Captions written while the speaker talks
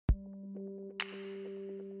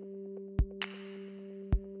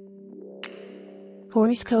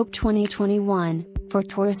Horoscope 2021, for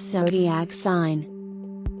Taurus zodiac sign.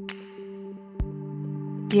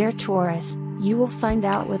 Dear Taurus, you will find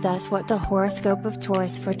out with us what the horoscope of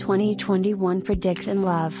Taurus for 2021 predicts in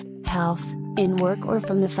love, health, in work or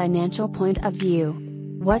from the financial point of view.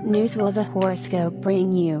 What news will the horoscope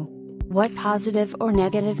bring you? What positive or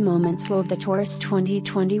negative moments will the Taurus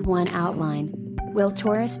 2021 outline? Will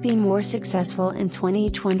Taurus be more successful in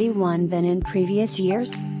 2021 than in previous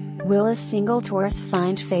years? Will a single Taurus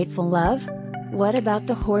find fateful love? What about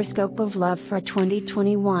the horoscope of love for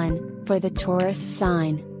 2021, for the Taurus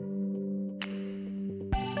sign?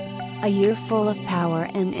 A year full of power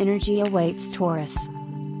and energy awaits Taurus.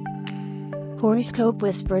 Horoscope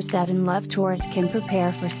whispers that in love Taurus can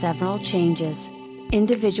prepare for several changes.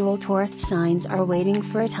 Individual Taurus signs are waiting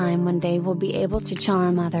for a time when they will be able to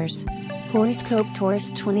charm others. Horoscope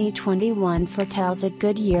Taurus 2021 foretells a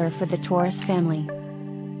good year for the Taurus family.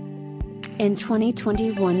 In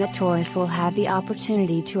 2021 the Taurus will have the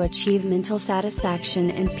opportunity to achieve mental satisfaction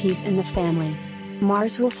and peace in the family.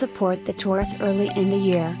 Mars will support the Taurus early in the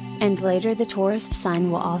year, and later the Taurus sign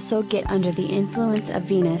will also get under the influence of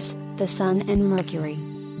Venus, the Sun and Mercury.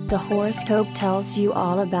 The horoscope tells you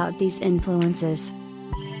all about these influences.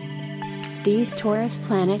 These Taurus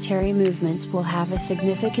planetary movements will have a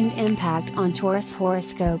significant impact on Taurus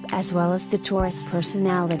horoscope as well as the Taurus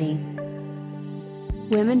personality.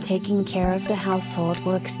 Women taking care of the household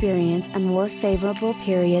will experience a more favorable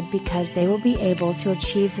period because they will be able to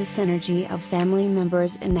achieve the synergy of family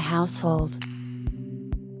members in the household.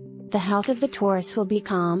 The health of the Taurus will be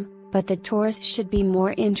calm, but the Taurus should be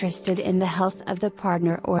more interested in the health of the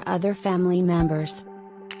partner or other family members.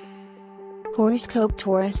 Horoscope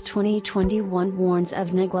Taurus 2021 warns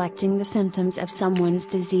of neglecting the symptoms of someone's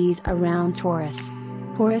disease around Taurus.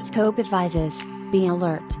 Horoscope advises, be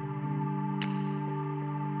alert.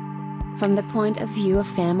 From the point of view of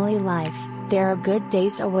family life, there are good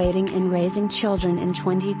days awaiting in raising children in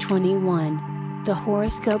 2021. The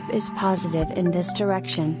horoscope is positive in this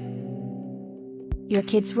direction. Your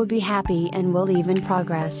kids will be happy and will even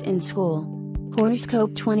progress in school.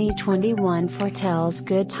 Horoscope 2021 foretells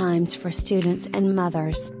good times for students and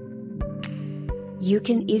mothers. You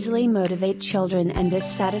can easily motivate children and this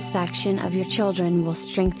satisfaction of your children will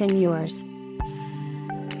strengthen yours.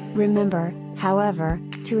 Remember, however,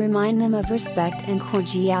 to remind them of respect and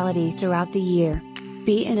cordiality throughout the year.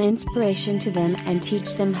 Be an inspiration to them and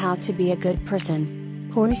teach them how to be a good person.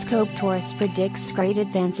 Horoscope Taurus predicts great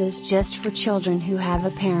advances just for children who have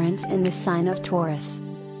a parent in the sign of Taurus.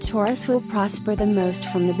 Taurus will prosper the most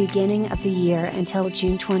from the beginning of the year until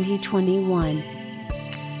June 2021.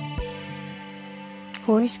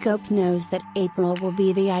 Horoscope knows that April will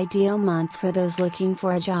be the ideal month for those looking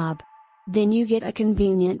for a job. Then you get a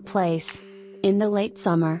convenient place. In the late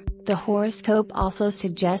summer, the horoscope also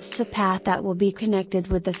suggests a path that will be connected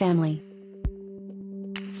with the family.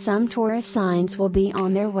 Some Taurus signs will be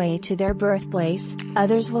on their way to their birthplace,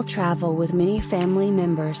 others will travel with many family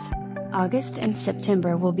members. August and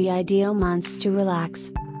September will be ideal months to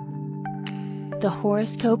relax. The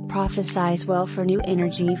horoscope prophesies well for new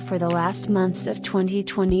energy for the last months of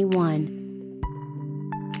 2021.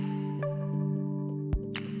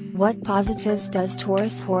 What positives does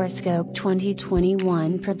Taurus Horoscope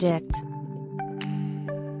 2021 predict?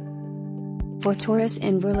 For Taurus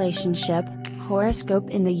in relationship,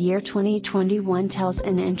 horoscope in the year 2021 tells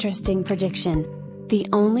an interesting prediction. The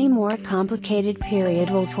only more complicated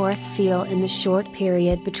period will Taurus feel in the short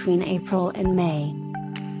period between April and May.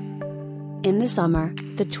 In the summer,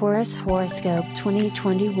 the Taurus Horoscope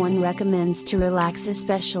 2021 recommends to relax,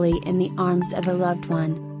 especially in the arms of a loved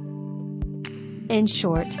one. In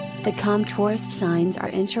short, the calm Taurus signs are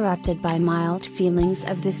interrupted by mild feelings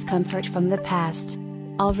of discomfort from the past.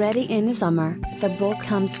 Already in the summer, the bull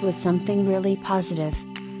comes with something really positive.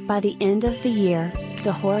 By the end of the year,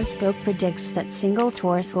 the horoscope predicts that single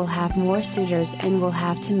Taurus will have more suitors and will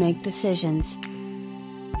have to make decisions.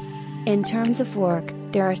 In terms of work,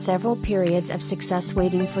 there are several periods of success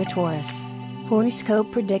waiting for Taurus.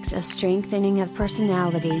 Horoscope predicts a strengthening of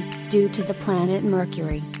personality, due to the planet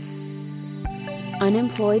Mercury.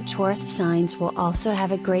 Unemployed Taurus signs will also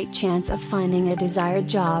have a great chance of finding a desired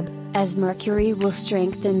job, as Mercury will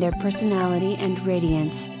strengthen their personality and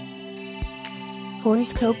radiance.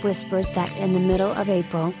 Horoscope whispers that in the middle of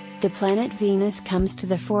April, the planet Venus comes to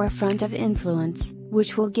the forefront of influence,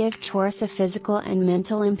 which will give Taurus a physical and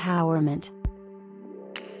mental empowerment.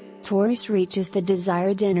 Taurus reaches the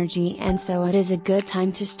desired energy, and so it is a good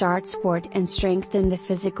time to start sport and strengthen the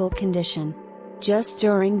physical condition. Just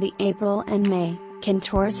during the April and May, can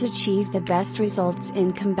Taurus achieve the best results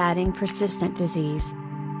in combating persistent disease.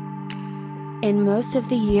 In most of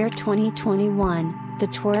the year 2021, the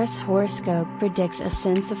Taurus horoscope predicts a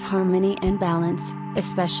sense of harmony and balance,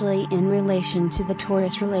 especially in relation to the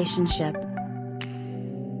Taurus relationship.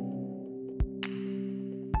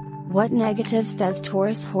 What negatives does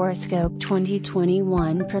Taurus Horoscope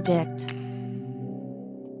 2021 predict?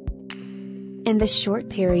 In the short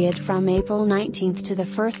period from April 19th to the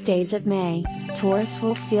first days of May, Taurus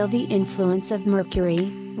will feel the influence of Mercury,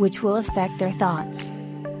 which will affect their thoughts.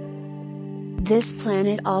 This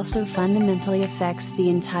planet also fundamentally affects the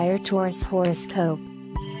entire Taurus horoscope.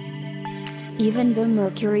 Even though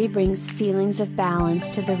Mercury brings feelings of balance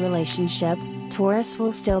to the relationship, Taurus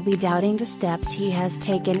will still be doubting the steps he has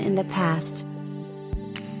taken in the past.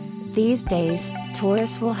 These days,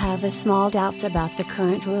 Taurus will have a small doubts about the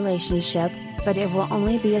current relationship, but it will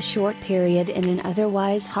only be a short period in an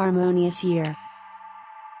otherwise harmonious year.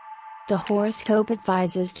 The horoscope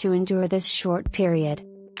advises to endure this short period.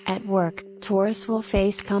 At work, Taurus will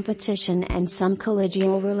face competition and some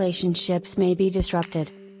collegial relationships may be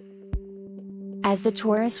disrupted. As the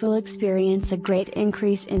Taurus will experience a great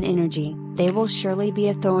increase in energy, they will surely be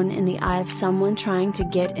a thorn in the eye of someone trying to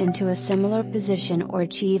get into a similar position or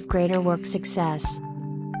achieve greater work success.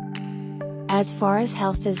 As far as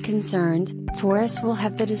health is concerned, Taurus will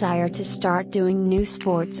have the desire to start doing new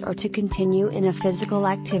sports or to continue in a physical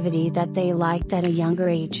activity that they liked at a younger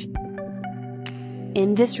age.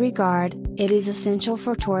 In this regard, it is essential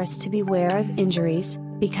for Taurus to beware of injuries,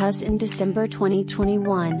 because in December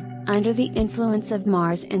 2021, under the influence of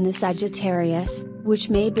Mars in the Sagittarius, which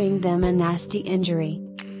may bring them a nasty injury.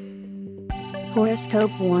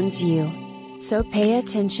 Horoscope warns you. So pay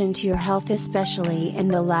attention to your health, especially in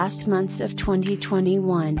the last months of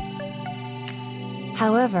 2021.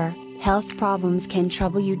 However, health problems can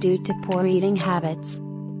trouble you due to poor eating habits.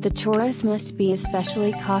 The Taurus must be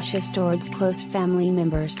especially cautious towards close family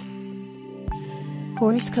members.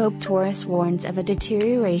 Horoscope Taurus warns of a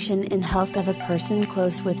deterioration in health of a person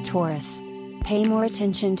close with Taurus. Pay more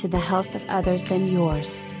attention to the health of others than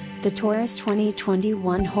yours. The Taurus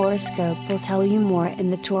 2021 horoscope will tell you more in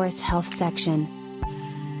the Taurus health section.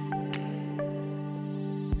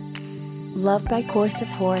 Love by course of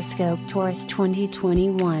Horoscope Taurus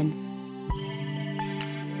 2021.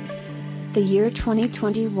 The year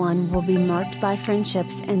 2021 will be marked by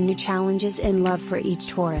friendships and new challenges in love for each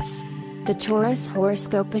Taurus. The Taurus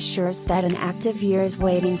horoscope assures that an active year is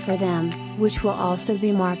waiting for them, which will also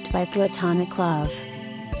be marked by platonic love.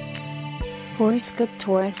 Horoscope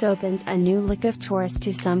Taurus opens a new look of Taurus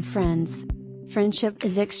to some friends. Friendship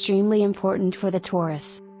is extremely important for the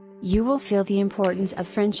Taurus. You will feel the importance of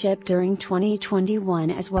friendship during 2021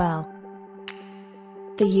 as well.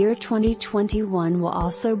 The year 2021 will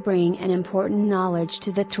also bring an important knowledge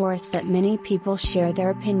to the Taurus that many people share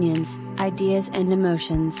their opinions, ideas and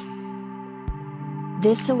emotions.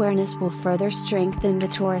 This awareness will further strengthen the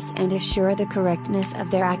Taurus and assure the correctness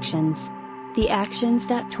of their actions. The actions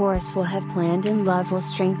that Taurus will have planned in love will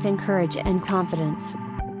strengthen courage and confidence.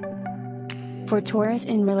 For Taurus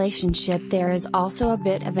in relationship, there is also a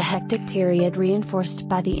bit of a hectic period reinforced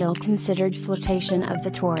by the ill-considered flirtation of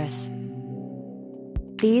the Taurus.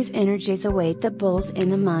 These energies await the bulls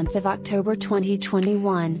in the month of October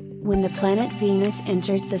 2021, when the planet Venus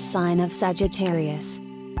enters the sign of Sagittarius.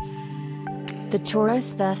 The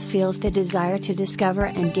Taurus thus feels the desire to discover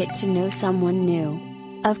and get to know someone new.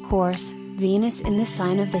 Of course, Venus in the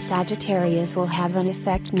sign of the Sagittarius will have an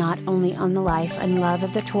effect not only on the life and love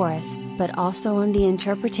of the Taurus, but also on the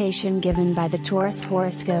interpretation given by the Taurus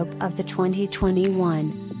horoscope of the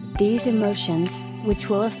 2021. These emotions, which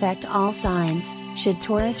will affect all signs, should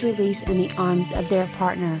Taurus release in the arms of their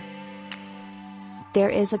partner. There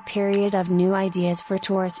is a period of new ideas for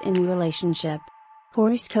Taurus in relationship.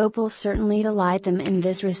 Horoscope will certainly delight them in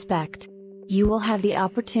this respect. You will have the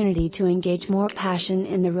opportunity to engage more passion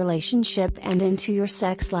in the relationship and into your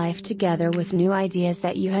sex life together with new ideas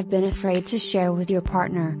that you have been afraid to share with your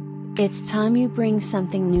partner. It's time you bring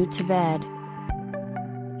something new to bed.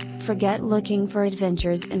 Forget looking for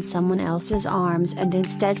adventures in someone else's arms and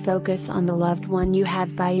instead focus on the loved one you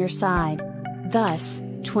have by your side. Thus,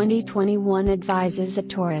 2021 advises a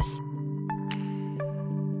Taurus.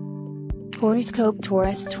 Horoscope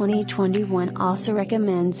Taurus 2021 also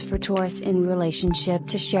recommends for Taurus in relationship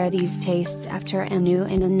to share these tastes after a new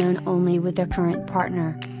and unknown only with their current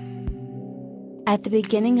partner. At the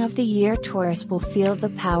beginning of the year, Taurus will feel the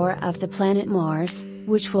power of the planet Mars,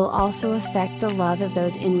 which will also affect the love of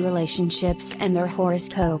those in relationships and their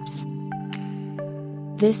horoscopes.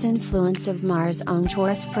 This influence of Mars on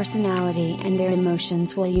Taurus personality and their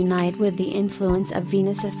emotions will unite with the influence of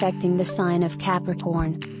Venus affecting the sign of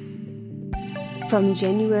Capricorn. From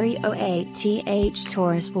January 08th,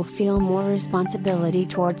 Taurus will feel more responsibility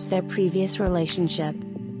towards their previous relationship.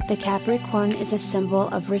 The Capricorn is a symbol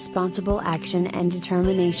of responsible action and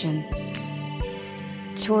determination.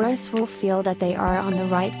 Taurus will feel that they are on the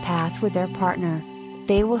right path with their partner.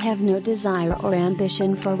 They will have no desire or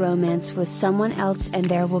ambition for romance with someone else, and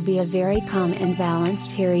there will be a very calm and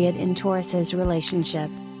balanced period in Taurus's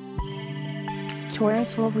relationship.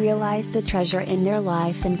 Taurus will realize the treasure in their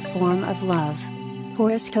life in form of love.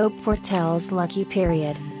 Horoscope foretells lucky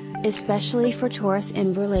period. Especially for Taurus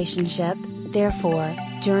in relationship, therefore,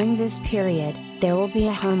 during this period, there will be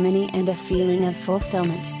a harmony and a feeling of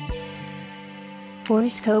fulfillment.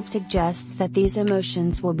 Horoscope suggests that these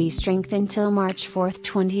emotions will be strengthened till March 4,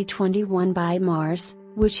 2021 by Mars,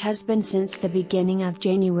 which has been since the beginning of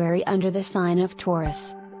January under the sign of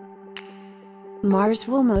Taurus. Mars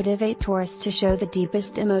will motivate Taurus to show the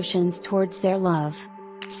deepest emotions towards their love.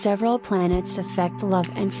 Several planets affect love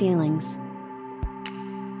and feelings.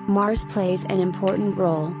 Mars plays an important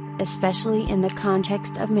role, especially in the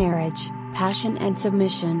context of marriage, passion and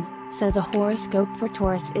submission, so the horoscope for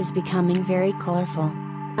Taurus is becoming very colorful.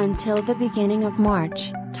 Until the beginning of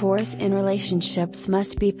March, Taurus in relationships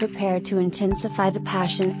must be prepared to intensify the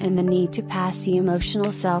passion and the need to pass the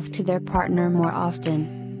emotional self to their partner more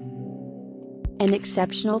often. An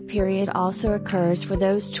exceptional period also occurs for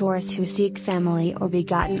those Taurus who seek family or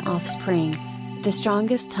begotten offspring. The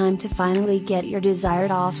strongest time to finally get your desired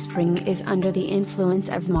offspring is under the influence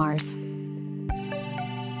of Mars.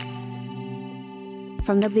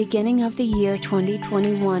 From the beginning of the year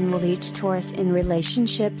 2021 will each Taurus in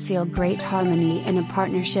relationship feel great harmony in a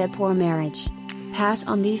partnership or marriage. Pass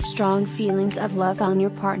on these strong feelings of love on your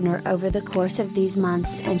partner over the course of these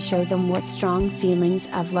months and show them what strong feelings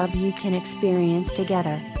of love you can experience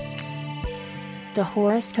together. The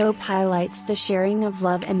horoscope highlights the sharing of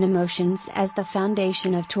love and emotions as the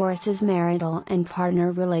foundation of Taurus's marital and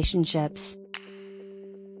partner relationships.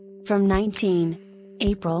 From 19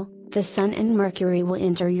 April, the Sun and Mercury will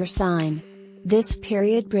enter your sign. This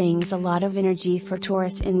period brings a lot of energy for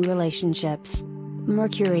Taurus in relationships.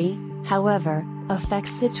 Mercury, however,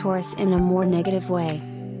 affects the Taurus in a more negative way.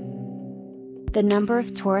 The number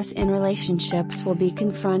of Taurus in relationships will be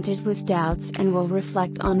confronted with doubts and will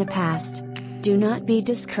reflect on the past. Do not be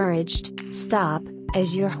discouraged, stop,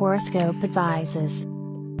 as your horoscope advises.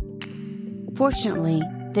 Fortunately,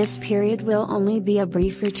 this period will only be a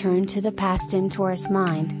brief return to the past in Taurus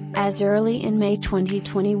mind, as early in May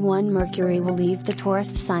 2021 Mercury will leave the Taurus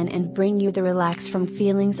sign and bring you the relax from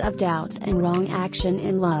feelings of doubt and wrong action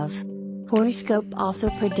in love. Horoscope also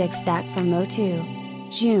predicts that from May to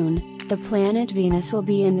June, the planet Venus will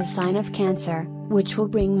be in the sign of Cancer, which will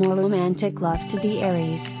bring more romantic love to the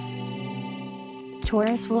Aries.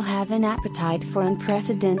 Taurus will have an appetite for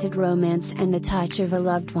unprecedented romance and the touch of a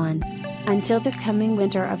loved one. Until the coming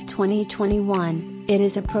winter of 2021, it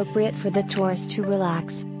is appropriate for the Taurus to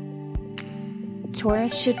relax.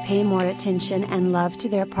 Taurus should pay more attention and love to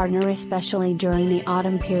their partner, especially during the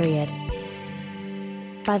autumn period.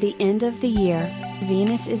 By the end of the year,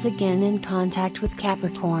 Venus is again in contact with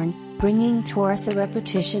Capricorn, bringing Taurus a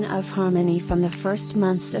repetition of harmony from the first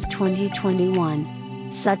months of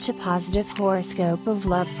 2021. Such a positive horoscope of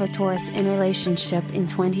love for Taurus in relationship in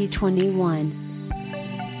 2021.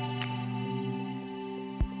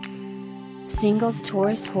 Singles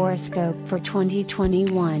Taurus horoscope for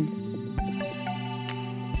 2021.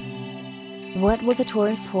 What will the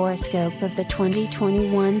Taurus horoscope of the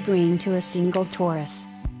 2021 bring to a single Taurus?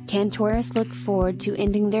 Can Taurus look forward to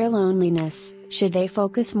ending their loneliness? Should they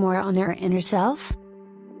focus more on their inner self?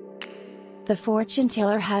 The fortune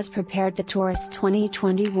teller has prepared the Taurus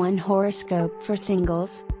 2021 horoscope for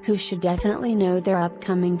singles, who should definitely know their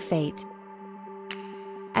upcoming fate.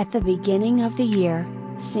 At the beginning of the year,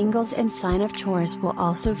 singles and sign of Taurus will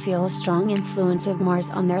also feel a strong influence of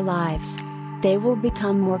Mars on their lives. They will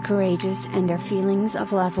become more courageous and their feelings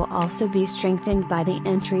of love will also be strengthened by the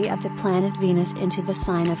entry of the planet Venus into the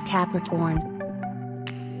sign of Capricorn.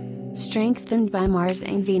 Strengthened by Mars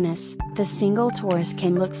and Venus, the single Taurus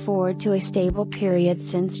can look forward to a stable period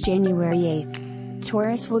since January 8th.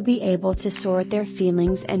 Taurus will be able to sort their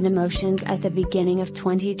feelings and emotions at the beginning of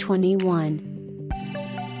 2021.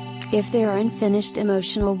 If there are unfinished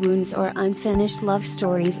emotional wounds or unfinished love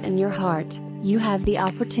stories in your heart, you have the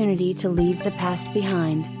opportunity to leave the past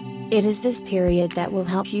behind. It is this period that will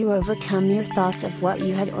help you overcome your thoughts of what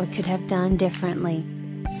you had or could have done differently.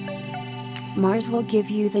 Mars will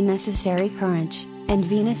give you the necessary courage, and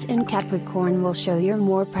Venus in Capricorn will show your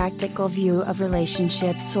more practical view of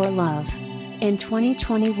relationships or love. In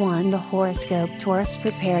 2021 the horoscope Taurus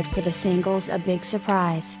prepared for the singles a big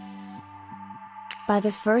surprise. By the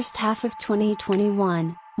first half of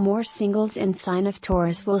 2021, more singles in sign of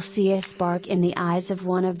Taurus will see a spark in the eyes of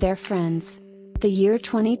one of their friends. The year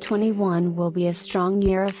 2021 will be a strong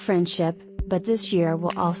year of friendship, but this year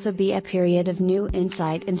will also be a period of new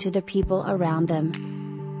insight into the people around them.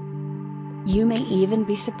 You may even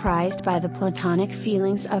be surprised by the platonic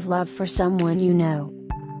feelings of love for someone you know.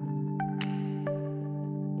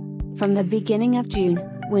 From the beginning of June,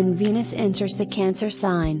 when Venus enters the Cancer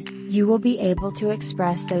sign, you will be able to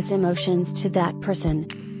express those emotions to that person.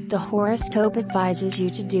 The horoscope advises you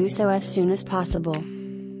to do so as soon as possible.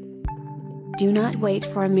 Do not wait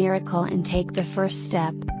for a miracle and take the first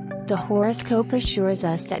step. The horoscope assures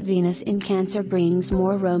us that Venus in Cancer brings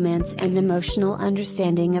more romance and emotional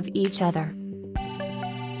understanding of each other.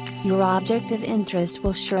 Your object of interest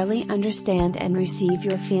will surely understand and receive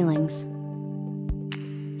your feelings.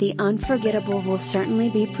 The unforgettable will certainly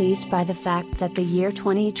be pleased by the fact that the year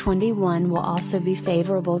 2021 will also be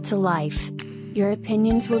favorable to life. Your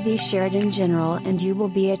opinions will be shared in general and you will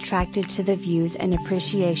be attracted to the views and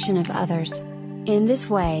appreciation of others. In this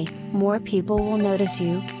way, more people will notice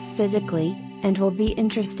you, physically, and will be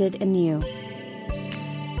interested in you.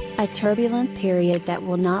 A turbulent period that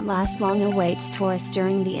will not last long awaits Taurus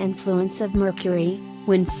during the influence of Mercury,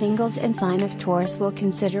 when singles in sign of Taurus will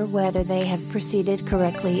consider whether they have proceeded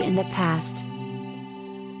correctly in the past.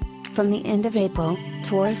 From the end of April,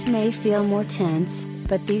 Taurus may feel more tense,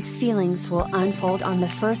 but these feelings will unfold on the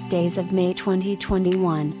first days of May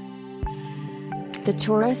 2021. The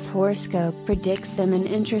Taurus horoscope predicts them an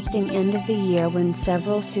interesting end of the year when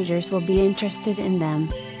several suitors will be interested in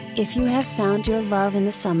them. If you have found your love in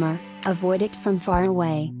the summer, avoid it from far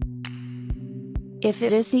away. If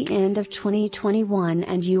it is the end of 2021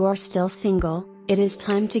 and you are still single, it is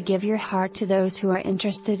time to give your heart to those who are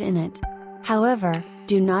interested in it. However,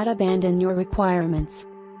 do not abandon your requirements.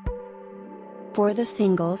 For the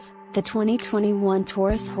singles, the 2021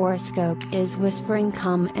 Taurus horoscope is whispering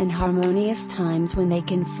calm and harmonious times when they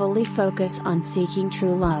can fully focus on seeking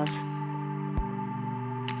true love.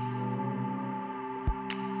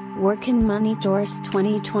 Work and Money Taurus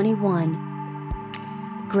 2021.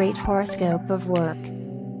 Great horoscope of work.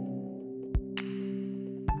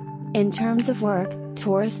 In terms of work,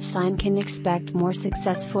 Taurus sign can expect more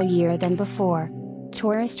successful year than before.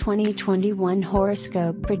 Taurus 2021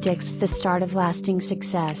 horoscope predicts the start of lasting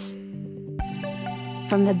success.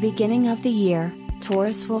 From the beginning of the year,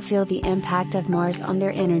 Taurus will feel the impact of Mars on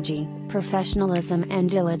their energy, professionalism and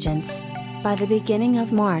diligence. By the beginning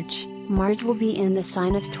of March, Mars will be in the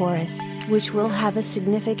sign of Taurus, which will have a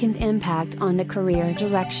significant impact on the career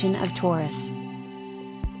direction of Taurus.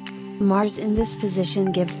 Mars in this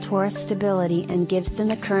position gives Taurus stability and gives them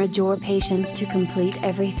the courage or patience to complete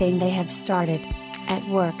everything they have started. At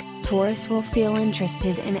work, Taurus will feel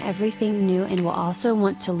interested in everything new and will also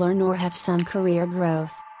want to learn or have some career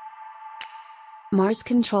growth. Mars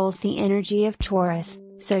controls the energy of Taurus,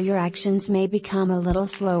 so your actions may become a little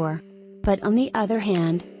slower. But on the other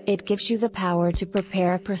hand, it gives you the power to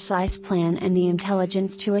prepare a precise plan and the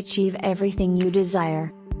intelligence to achieve everything you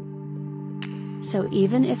desire. So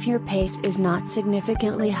even if your pace is not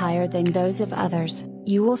significantly higher than those of others,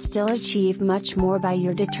 you will still achieve much more by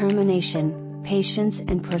your determination, patience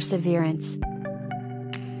and perseverance.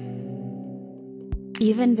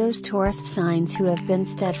 Even those Taurus signs who have been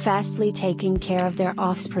steadfastly taking care of their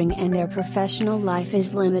offspring and their professional life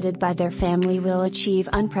is limited by their family will achieve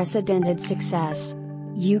unprecedented success.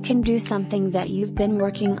 You can do something that you've been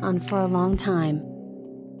working on for a long time.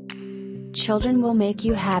 Children will make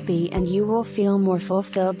you happy and you will feel more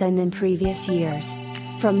fulfilled than in previous years.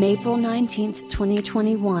 From April 19,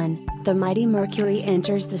 2021, the mighty Mercury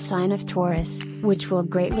enters the sign of Taurus, which will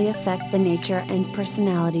greatly affect the nature and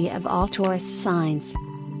personality of all Taurus signs.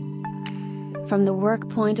 From the work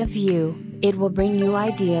point of view, it will bring new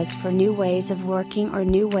ideas for new ways of working or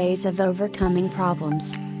new ways of overcoming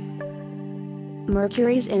problems.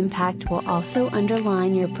 Mercury's impact will also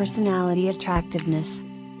underline your personality attractiveness.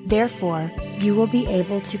 Therefore, you will be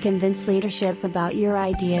able to convince leadership about your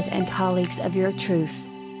ideas and colleagues of your truth.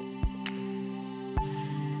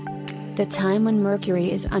 The time when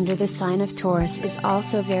Mercury is under the sign of Taurus is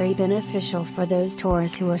also very beneficial for those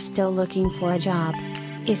Taurus who are still looking for a job.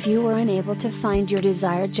 If you were unable to find your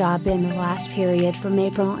desired job in the last period from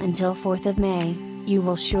April until 4th of May, you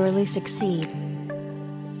will surely succeed.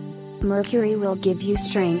 Mercury will give you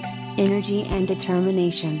strength, energy and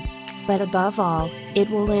determination. But above all, it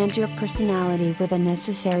will land your personality with a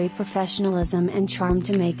necessary professionalism and charm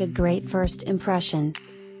to make a great first impression.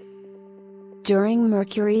 During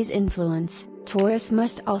Mercury's influence, Taurus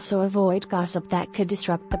must also avoid gossip that could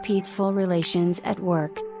disrupt the peaceful relations at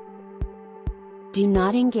work. Do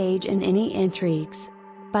not engage in any intrigues.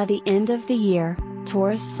 By the end of the year,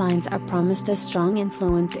 Taurus signs are promised a strong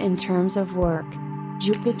influence in terms of work.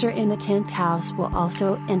 Jupiter in the 10th house will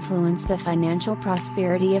also influence the financial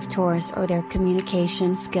prosperity of Taurus or their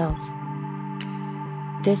communication skills.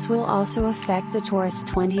 This will also affect the Taurus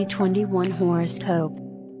 2021 horoscope.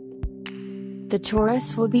 The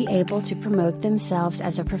Taurus will be able to promote themselves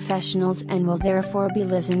as a professionals and will therefore be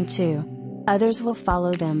listened to. Others will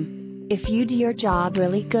follow them. If you do your job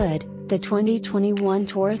really good, the 2021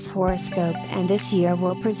 Taurus horoscope and this year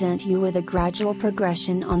will present you with a gradual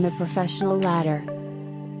progression on the professional ladder,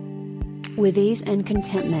 with ease and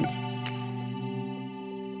contentment.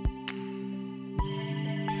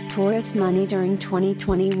 Taurus money during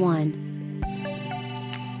 2021.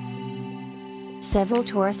 Several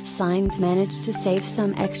Taurus signs managed to save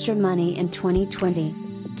some extra money in 2020.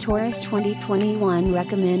 Taurus 2021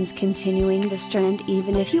 recommends continuing this trend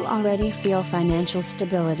even if you already feel financial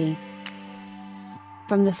stability.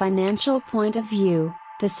 From the financial point of view,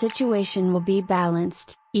 the situation will be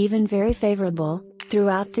balanced, even very favorable,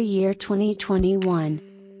 throughout the year 2021.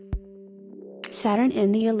 Saturn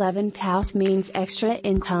in the 11th house means extra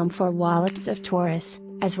income for wallets of Taurus,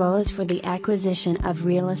 as well as for the acquisition of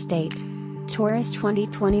real estate. Taurus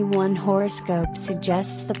 2021 horoscope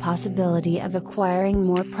suggests the possibility of acquiring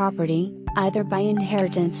more property, either by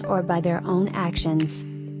inheritance or by their own actions.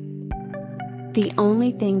 The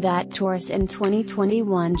only thing that Taurus in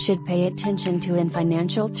 2021 should pay attention to in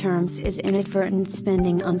financial terms is inadvertent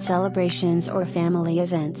spending on celebrations or family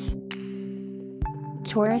events.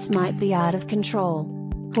 Taurus might be out of control.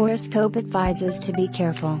 Horoscope advises to be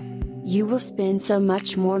careful. You will spend so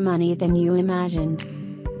much more money than you imagined.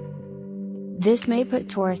 This may put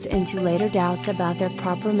Taurus into later doubts about their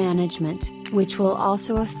proper management, which will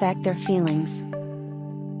also affect their feelings.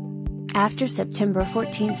 After September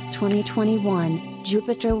 14, 2021,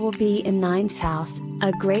 Jupiter will be in 9th house,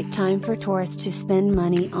 a great time for Taurus to spend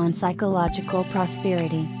money on psychological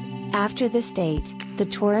prosperity. After this date, the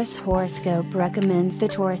Taurus horoscope recommends the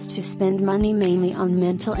Taurus to spend money mainly on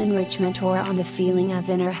mental enrichment or on the feeling of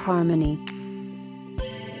inner harmony.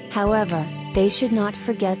 However, they should not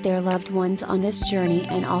forget their loved ones on this journey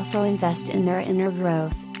and also invest in their inner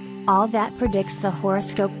growth. All that predicts the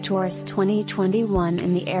Horoscope Taurus 2021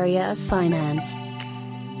 in the area of finance.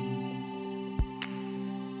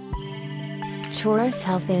 Taurus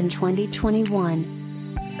health in 2021.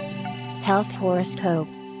 Health horoscope.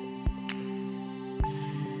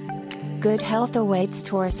 Good health awaits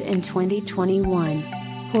Taurus in 2021.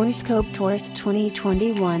 Horoscope Taurus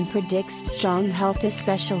 2021 predicts strong health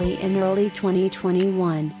especially in early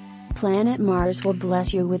 2021. Planet Mars will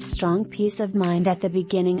bless you with strong peace of mind at the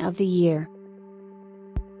beginning of the year.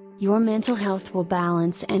 Your mental health will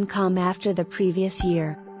balance and calm after the previous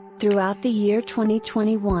year. Throughout the year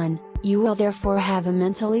 2021, you will therefore have a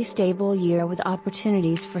mentally stable year with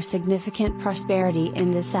opportunities for significant prosperity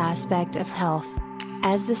in this aspect of health.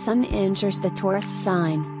 As the Sun enters the Taurus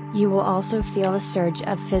sign, you will also feel a surge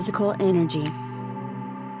of physical energy.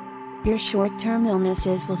 Your short-term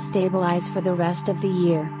illnesses will stabilize for the rest of the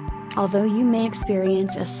year. Although you may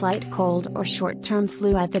experience a slight cold or short-term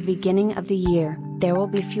flu at the beginning of the year, there will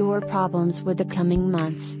be fewer problems with the coming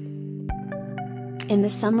months. In the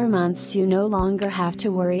summer months you no longer have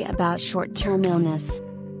to worry about short-term illness.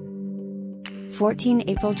 14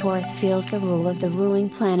 April Taurus feels the rule of the ruling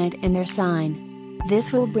planet in their sign.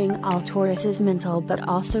 This will bring all Taurus's mental but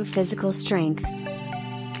also physical strength.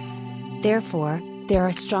 Therefore, there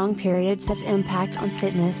are strong periods of impact on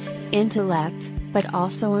fitness, intellect, but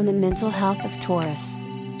also on the mental health of Taurus.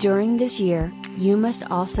 During this year, you must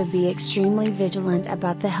also be extremely vigilant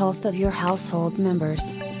about the health of your household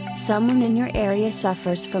members. Someone in your area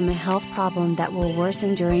suffers from a health problem that will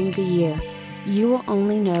worsen during the year. You will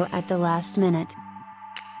only know at the last minute.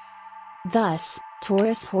 Thus,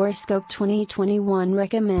 Taurus Horoscope 2021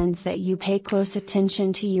 recommends that you pay close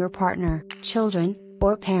attention to your partner, children,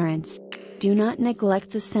 or parents. Do not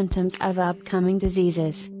neglect the symptoms of upcoming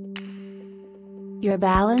diseases. Your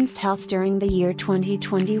balanced health during the year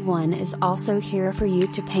 2021 is also here for you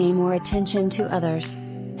to pay more attention to others.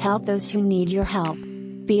 Help those who need your help.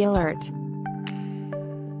 Be alert.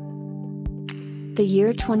 The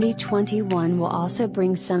year 2021 will also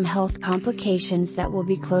bring some health complications that will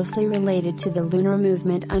be closely related to the lunar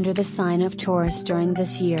movement under the sign of Taurus during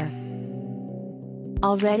this year.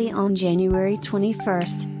 Already on January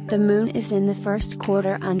 21st, the moon is in the first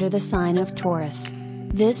quarter under the sign of Taurus.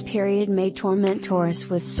 This period may torment Taurus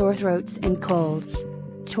with sore throats and colds.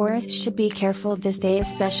 Taurus should be careful this day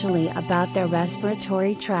especially about their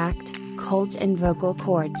respiratory tract, colds and vocal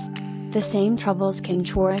cords. The same troubles can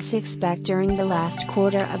Taurus expect during the last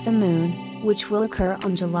quarter of the moon, which will occur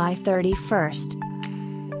on July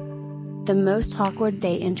 31st. The most awkward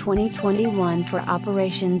day in 2021 for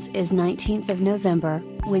operations is 19th of November,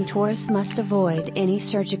 when Taurus must avoid any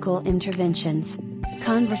surgical interventions.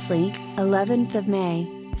 Conversely, 11th of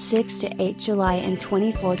May, 6 to 8 July and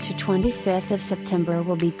 24 to 25th of September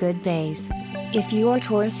will be good days. If your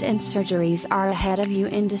Taurus and surgeries are ahead of you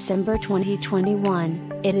in December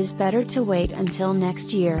 2021, it is better to wait until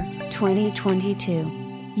next year, 2022.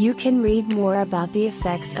 You can read more about the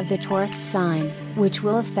effects of the Taurus sign, which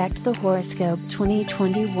will affect the Horoscope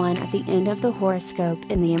 2021 at the end of the horoscope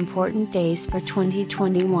in the important days for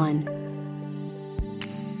 2021.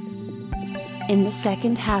 In the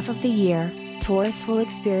second half of the year, Taurus will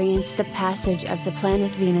experience the passage of the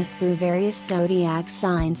planet Venus through various zodiac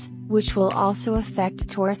signs, which will also affect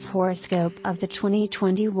Taurus horoscope of the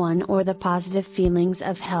 2021 or the positive feelings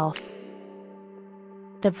of health.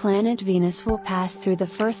 The planet Venus will pass through the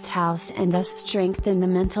first house and thus strengthen the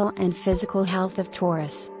mental and physical health of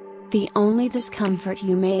Taurus. The only discomfort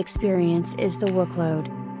you may experience is the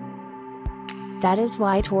workload. That is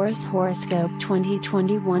why Taurus Horoscope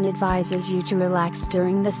 2021 advises you to relax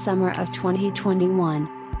during the summer of 2021.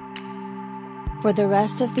 For the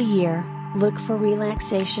rest of the year, look for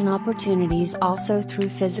relaxation opportunities also through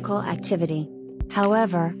physical activity.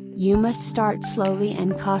 However, you must start slowly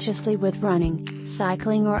and cautiously with running,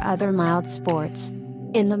 cycling or other mild sports.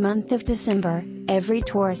 In the month of December, every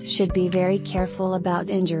Taurus should be very careful about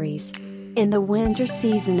injuries. In the winter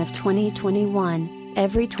season of 2021,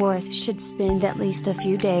 every Taurus should spend at least a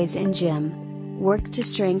few days in gym. Work to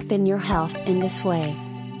strengthen your health in this way.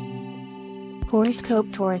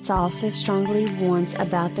 Horoscope Taurus also strongly warns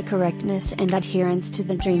about the correctness and adherence to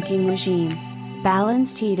the drinking regime.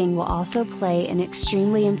 Balanced eating will also play an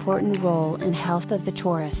extremely important role in health of the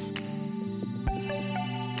Taurus.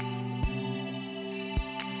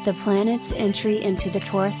 The planet's entry into the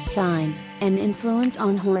Taurus sign, and influence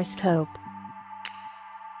on horoscope.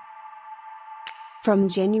 From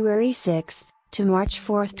January 6th to March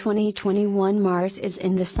 4th 2021, Mars is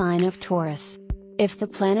in the sign of Taurus. If the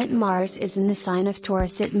planet Mars is in the sign of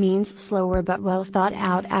Taurus, it means slower but well thought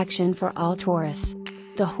out action for all Taurus.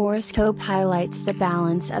 The horoscope highlights the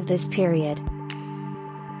balance of this period.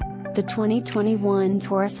 The 2021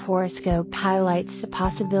 Taurus horoscope highlights the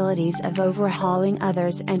possibilities of overhauling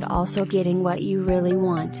others and also getting what you really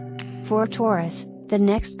want. For Taurus, the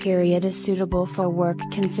next period is suitable for work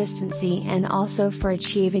consistency and also for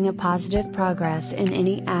achieving a positive progress in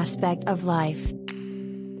any aspect of life.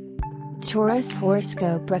 Taurus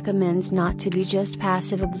horoscope recommends not to be just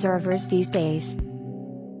passive observers these days.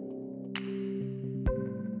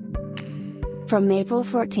 From April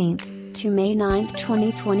 14th to May 9th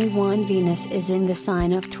 2021, Venus is in the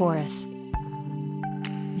sign of Taurus.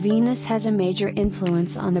 Venus has a major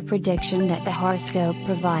influence on the prediction that the horoscope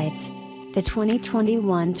provides. The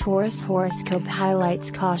 2021 Taurus horoscope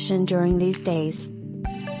highlights caution during these days.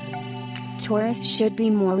 Taurus should be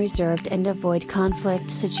more reserved and avoid conflict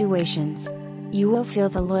situations. You will feel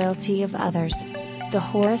the loyalty of others. The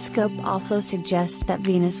horoscope also suggests that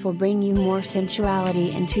Venus will bring you more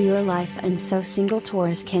sensuality into your life, and so single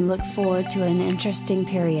Taurus can look forward to an interesting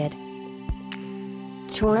period.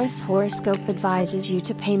 Taurus horoscope advises you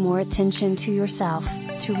to pay more attention to yourself,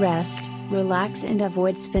 to rest, relax and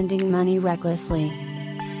avoid spending money recklessly.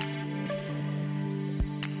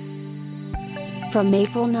 From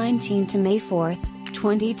April 19 to May 4,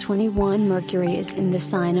 2021, Mercury is in the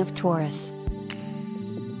sign of Taurus.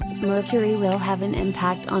 Mercury will have an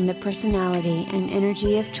impact on the personality and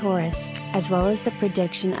energy of Taurus, as well as the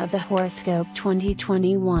prediction of the horoscope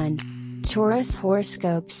 2021. Taurus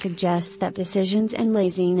horoscope suggests that decisions and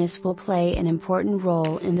laziness will play an important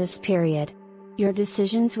role in this period. Your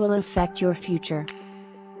decisions will affect your future.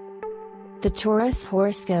 The Taurus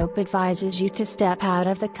horoscope advises you to step out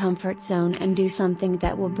of the comfort zone and do something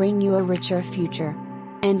that will bring you a richer future,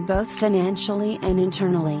 and both financially and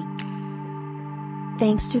internally.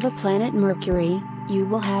 Thanks to the planet Mercury, you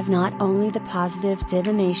will have not only the positive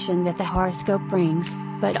divination that the horoscope brings,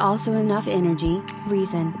 but also enough energy,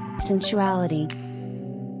 reason, sensuality.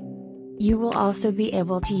 You will also be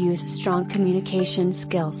able to use strong communication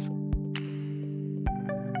skills.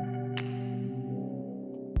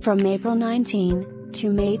 From April 19 to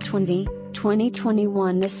May 20,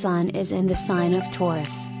 2021, the Sun is in the sign of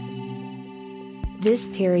Taurus. This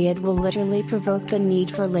period will literally provoke the need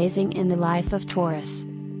for lazing in the life of Taurus.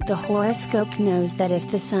 The horoscope knows that if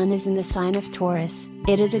the Sun is in the sign of Taurus,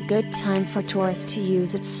 it is a good time for Taurus to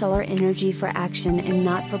use its solar energy for action and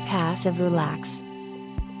not for passive relax.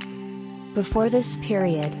 Before this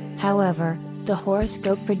period, however, the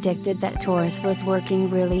horoscope predicted that Taurus was working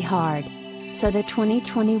really hard. So the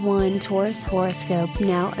 2021 Taurus horoscope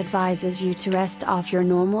now advises you to rest off your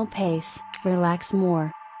normal pace, relax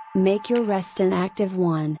more. Make your rest an active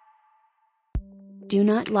one. Do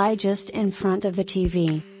not lie just in front of the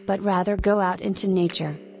TV, but rather go out into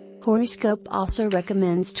nature. Horoscope also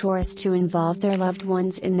recommends Taurus to involve their loved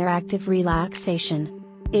ones in their active relaxation.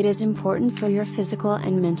 It is important for your physical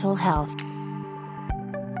and mental health.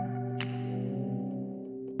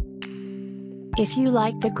 If you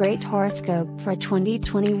like the great horoscope for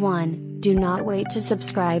 2021, do not wait to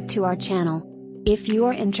subscribe to our channel. If you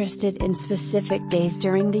are interested in specific days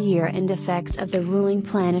during the year and effects of the ruling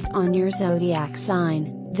planets on your zodiac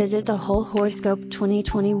sign, visit the whole horoscope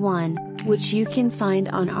 2021, which you can find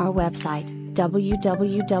on our website,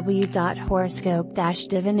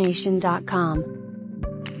 www.horoscope-divination.com.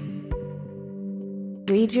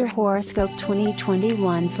 Read your horoscope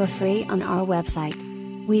 2021 for free on our website.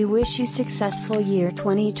 We wish you successful year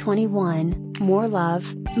 2021, more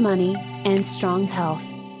love, money, and strong health.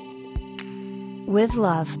 With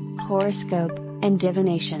love, Horoscope, and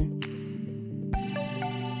Divination.